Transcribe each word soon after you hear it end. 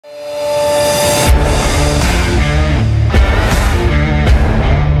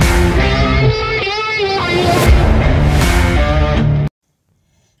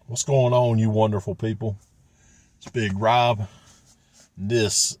What's going on, you wonderful people? It's Big Rob.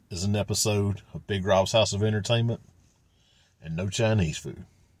 This is an episode of Big Rob's House of Entertainment and no Chinese food.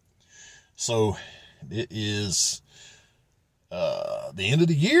 So it is the end of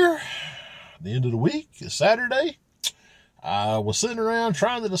the year, the end of the week. It's Saturday. I was sitting around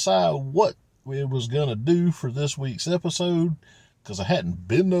trying to decide what we was going to do for this week's episode because I hadn't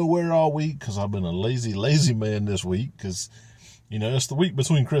been nowhere all week because I've been a lazy man this week because, you know, it's the week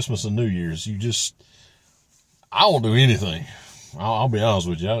between Christmas and New Year's. I don't do anything. I'll be honest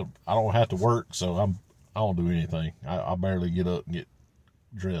with you. I don't have to work, so I don't do anything. I barely get up and get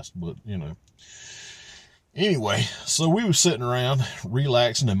dressed, but, you know. Anyway, so we were sitting around,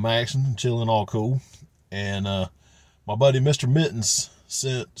 relaxing and maxing and chilling all cool. And my buddy Mr. Mittens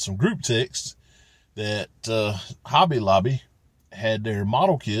sent some group texts that Hobby Lobby had their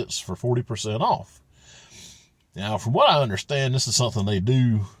model kits for 40% off. Now, from what I understand, this is something they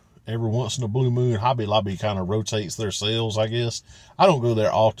do every once in a blue moon. Hobby Lobby kind of rotates their sales, I guess. I don't go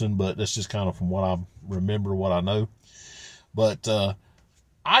there often, but that's just kind of from what I remember, what I know. But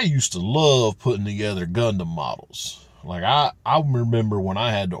I used to love putting together Gundam models. Like, I remember when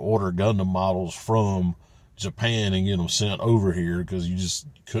I had to order Gundam models from Japan and get them sent over here because you just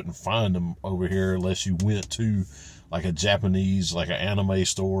couldn't find them over here unless you went to like a Japanese, like an anime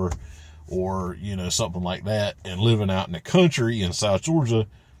store or, you know, something like that. And living out in the country in South Georgia,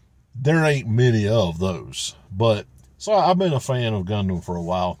 there ain't many of those. But so I've been a fan of Gundam for a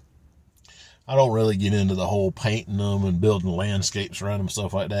while. I don't really get into the whole painting them and building landscapes around them,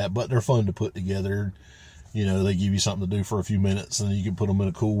 stuff like that, but they're fun to put together. You know, they give you something to do for a few minutes and then you can put them in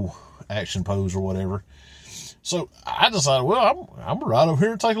a cool action pose or whatever. So I decided, well, I'm gonna ride over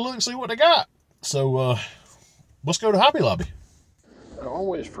here and take a look and see what they got. So let's go to Hobby Lobby. I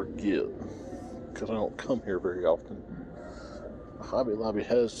always forget because I don't come here very often. Hobby Lobby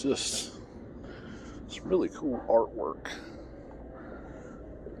has just some really cool artwork.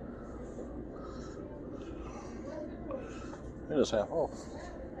 It is half off.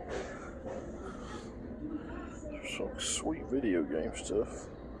 There's some sweet video game stuff.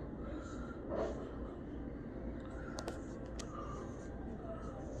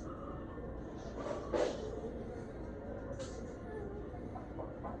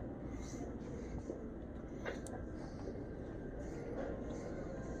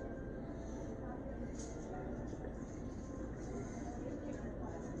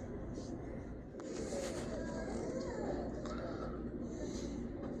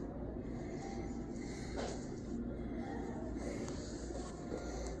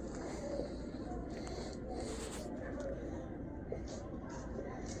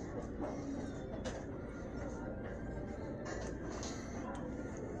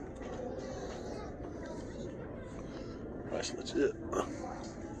 That's legit.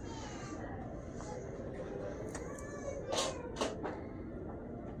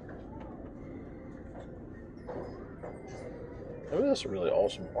 I mean, that's some really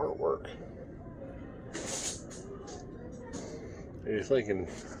awesome artwork. You're thinking,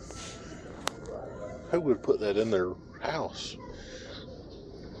 who would put that in their house?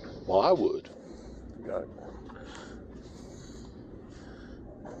 Well, I would. Got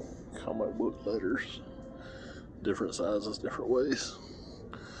comic book letters. Different sizes, different ways.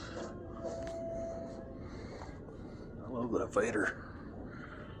 I love that Vader.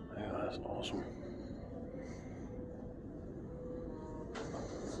 Yeah, that's awesome.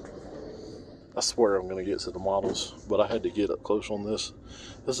 I swear I'm going to get to the models, but I had to get up close on this.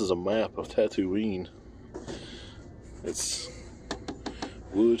 This is a map of Tatooine. It's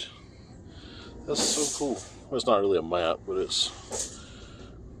wood. That's so cool. Well, it's not really a map, but it's...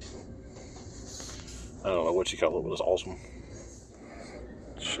 I don't know what you call it, but it's awesome.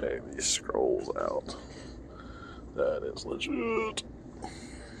 Check these scrolls out. That is legit.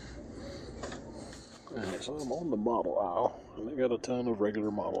 And so I'm on the model aisle, and they got a ton of regular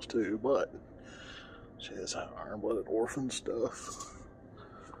models too, but she has Iron-Blooded Orphan stuff.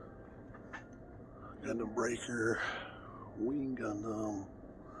 Gundam Breaker, Wing Gundam,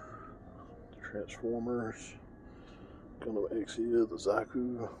 Transformers, Gundam Exia, the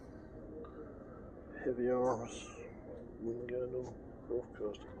Zaku, Heavy Arms, Wing Gundam, both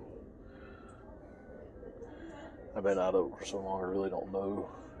custom. I've been out of it for so long, I really don't know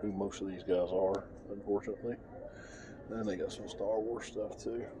who most of these guys are, unfortunately. And they got some Star Wars stuff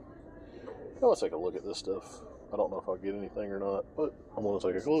too. Let's take a look at this stuff. I don't know if I'll get anything or not, but I'm going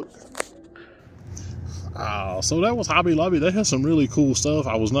to take a look. So that was Hobby Lobby. They had some really cool stuff.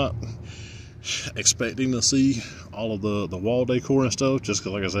 I was not expecting to see all of the wall decor and stuff, just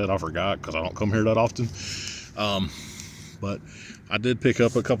because, like I said, I forgot because I don't come here that often. But I did pick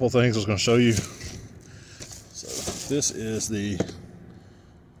up a couple things I was going to show you. So this is the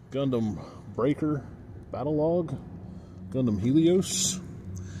Gundam Breaker Battle Log, Gundam Helios.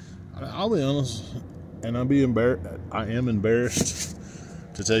 I'll be honest, and I am embarrassed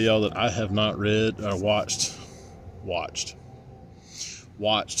to tell y'all that I have not read or watched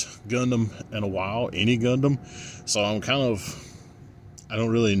Gundam in a while, any Gundam. So I'm I don't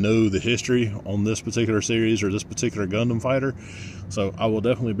really know the history on this particular series or this particular Gundam fighter. So I will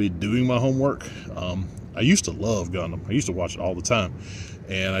definitely be doing my homework. I used to love Gundam. I used to watch it all the time.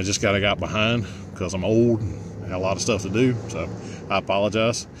 And I just got behind because I'm old and had a lot of stuff to do. So I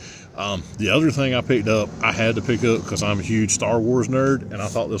apologize. The other thing I picked up, I had to pick up because I'm a huge Star Wars nerd. And I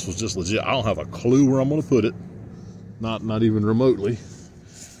thought this was just legit. I don't have a clue where I'm going to put it. Not even remotely.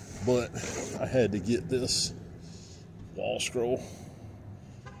 But I had to get this wall scroll.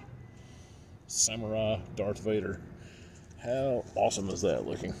 Samurai Darth Vader. How awesome is that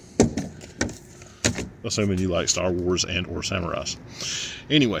looking? Assuming you like Star Wars and or samurais.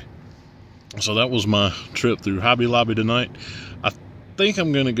 Anyway, so that was my trip through Hobby Lobby tonight. I think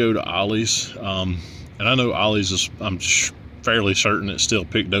I'm going to go to Ollie's. And I know Ollie's is, I'm fairly certain it's still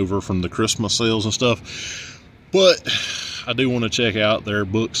picked over from the Christmas sales and stuff. But I do want to check out their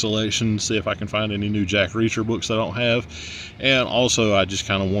book selection, see if I can find any new Jack Reacher books I don't have. And also, I just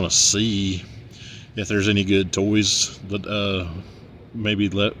kind of want to see if there's any good toys that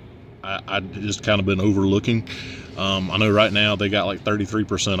maybe I just kind of been overlooking. I know right now they got like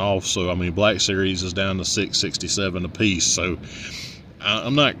 33% off, so I mean Black Series is down to $6.67 a piece. So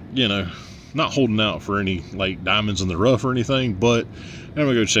I'm not, not holding out for any like diamonds in the rough or anything, but I'm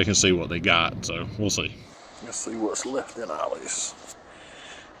gonna go check and see what they got. So we'll see. Let's see what's left in Ollie's.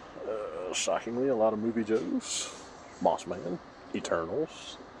 Shockingly, a lot of Movie Joes, Mossman,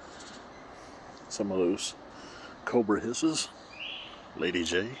 Eternals. Some of those Cobra Hisses, Lady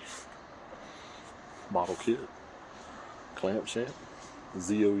J, Model Kit, Clamp Champ,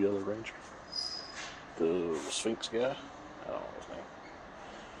 Zeo Yellow Ranger, the Sphinx guy, I don't know his name,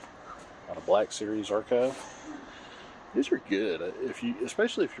 out of Black Series Archive. These are good,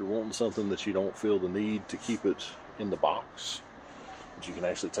 especially if you're wanting something that you don't feel the need to keep it in the box, but you can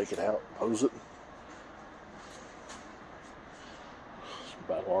actually take it out and pose it.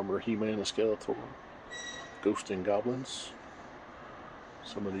 Battle Armor, He-Man and Skeletor, Ghost and Goblins,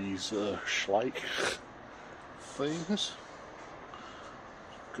 some of these Schleich things,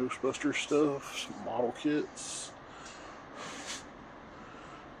 Ghostbuster stuff, some model kits,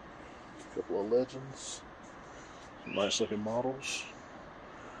 a couple of Legends, some nice looking models.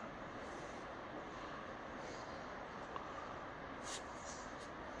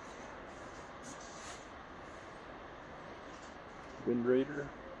 Wind Raider.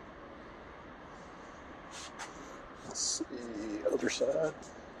 Let's see, other side.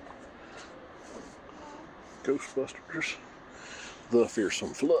 Ghostbusters. The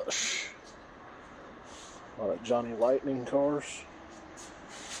Fearsome Flush. A lot of Johnny Lightning cars.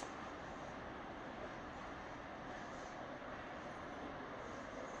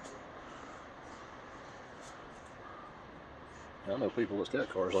 I know people that's got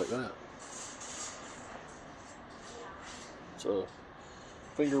cars like that. It's a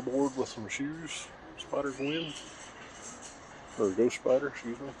fingerboard with some shoes. Spider Gwen. Or Ghost Spider,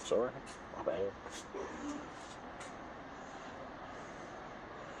 excuse me. Sorry. My bad.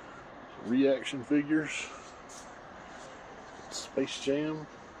 Reaction figures. Space Jam.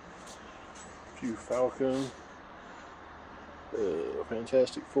 A few Falcon.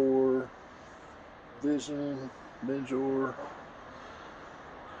 Fantastic Four. Vision. Ninja.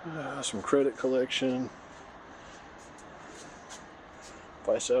 Some credit collection.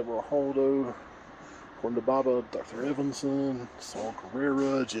 Vice Admiral Holdo, Hornda Baba, Dr. Evanson, Saul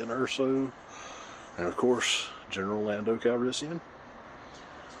Guerrera, Jen Urso, and of course, General Lando Calrissian.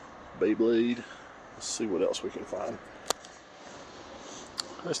 Beyblade. Let's see what else we can find.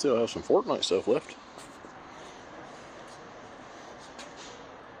 I still have some Fortnite stuff left.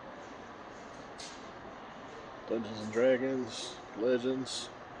 Dungeons and Dragons, Legends,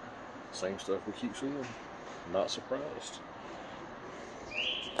 same stuff we keep seeing. Not surprised.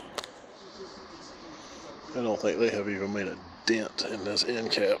 I don't think they have even made a dent in this end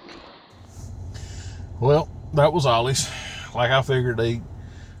cap. Well, that was Ollie's. Like I figured they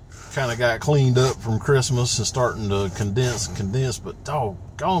kind of got cleaned up from Christmas and starting to condense, but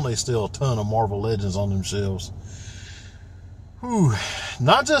doggone, they still a ton of Marvel Legends on them shelves. Whew.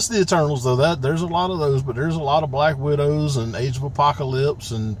 Not just the Eternals, though. There's a lot of those, but there's a lot of Black Widows and Age of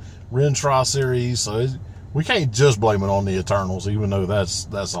Apocalypse and Ren-Tra series, so we can't just blame it on the Eternals, even though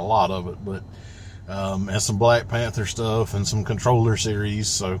that's a lot of it. But and some Black Panther stuff and some controller series.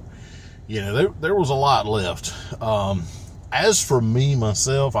 So, you know, there was a lot left. As for me,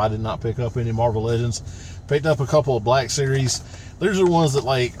 myself, I did not pick up any Marvel Legends. Picked up a couple of Black Series. Those are ones that,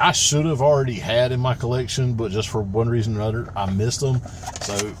 like, I should have already had in my collection, but just for one reason or another, I missed them.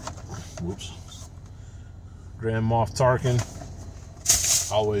 So, whoops. Grand Moff Tarkin.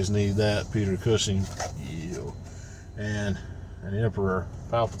 Always need that. Peter Cushing. Yeah. And an Emperor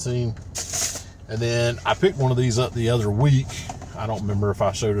Palpatine. And then I picked one of these up the other week. I don't remember if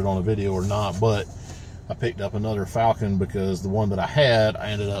I showed it on a video or not, but I picked up another Falcon because the one that I had, I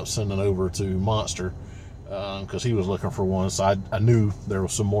ended up sending over to Monster because he was looking for one. So I knew there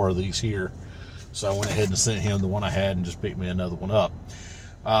was some more of these here. So I went ahead and sent him the one I had and just picked me another one up.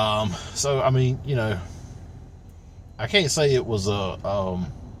 So, I mean, you know, I can't say it was a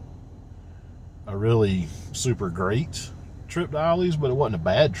really super great trip to Ollie's, but it wasn't a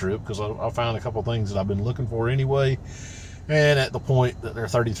bad trip because I found a couple things that I've been looking for anyway. And at the point that they're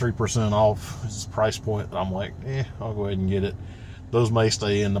 33% off, it's a price point that I'm like, I'll go ahead and get it. Those may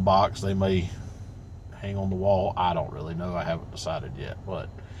stay in the box. They may hang on the wall. I don't really know. I haven't decided yet, but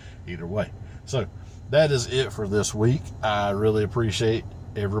either way. So that is it for this week. I really appreciate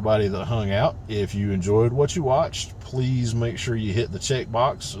everybody that hung out. If you enjoyed what you watched, please make sure you hit the check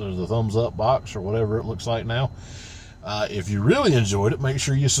box or the thumbs up box or whatever it looks like now. If you really enjoyed it, make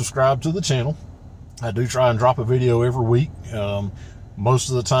sure you subscribe to the channel. I do try and drop a video every week. Most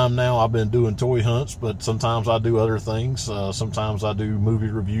of the time now I've been doing toy hunts, but sometimes I do other things. Sometimes I do movie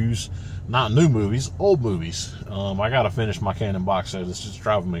reviews, not new movies, old movies. I got to finish my Canon box set. It's just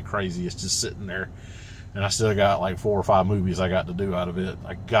driving me crazy. It's just sitting there, and I still got like 4 or 5 movies I got to do out of it.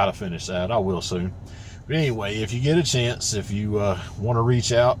 I got to finish that. I will soon. But anyway, if you get a chance, if you want to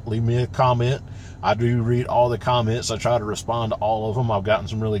reach out, leave me a comment. I do read all the comments. I try to respond to all of them. I've gotten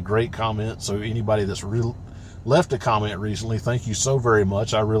some really great comments. So anybody that's left a comment recently, thank you so very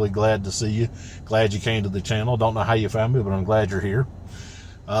much. I'm really glad to see you. Glad you came to the channel. Don't know how you found me, but I'm glad you're here.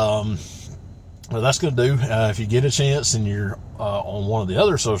 Well, that's going to do. If you get a chance and you're on one of the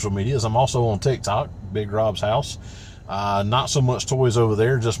other social medias, I'm also on TikTok, Big Rob's House. Not so much toys over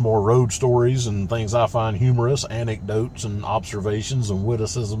there, just more road stories and things I find humorous, anecdotes and observations and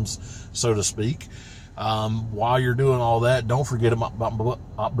witticisms, so to speak. While you're doing all that, don't forget about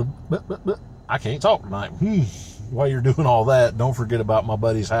I can't talk tonight. While you're doing all that, don't forget about my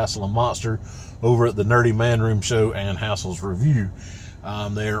buddies Hassel and Monster over at the Nerdy Man Room Show and Hassel's Review.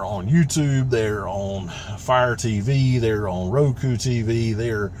 They're on YouTube, they're on Fire TV, they're on Roku TV,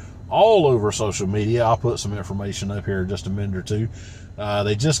 they're all over social media. I'll put some information up here in just a minute or two.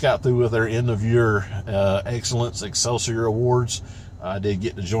 They just got through with their end of year Excellence Excelsior Awards. I did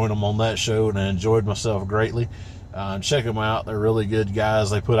get to join them on that show and I enjoyed myself greatly. Check them out. They're really good guys.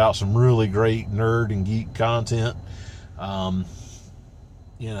 They put out some really great nerd and geek content.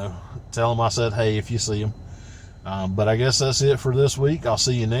 You know, tell them I said hey if you see them. But I guess that's it for this week. I'll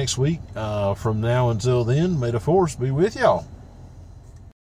see you next week. From now until then, may the force be with y'all.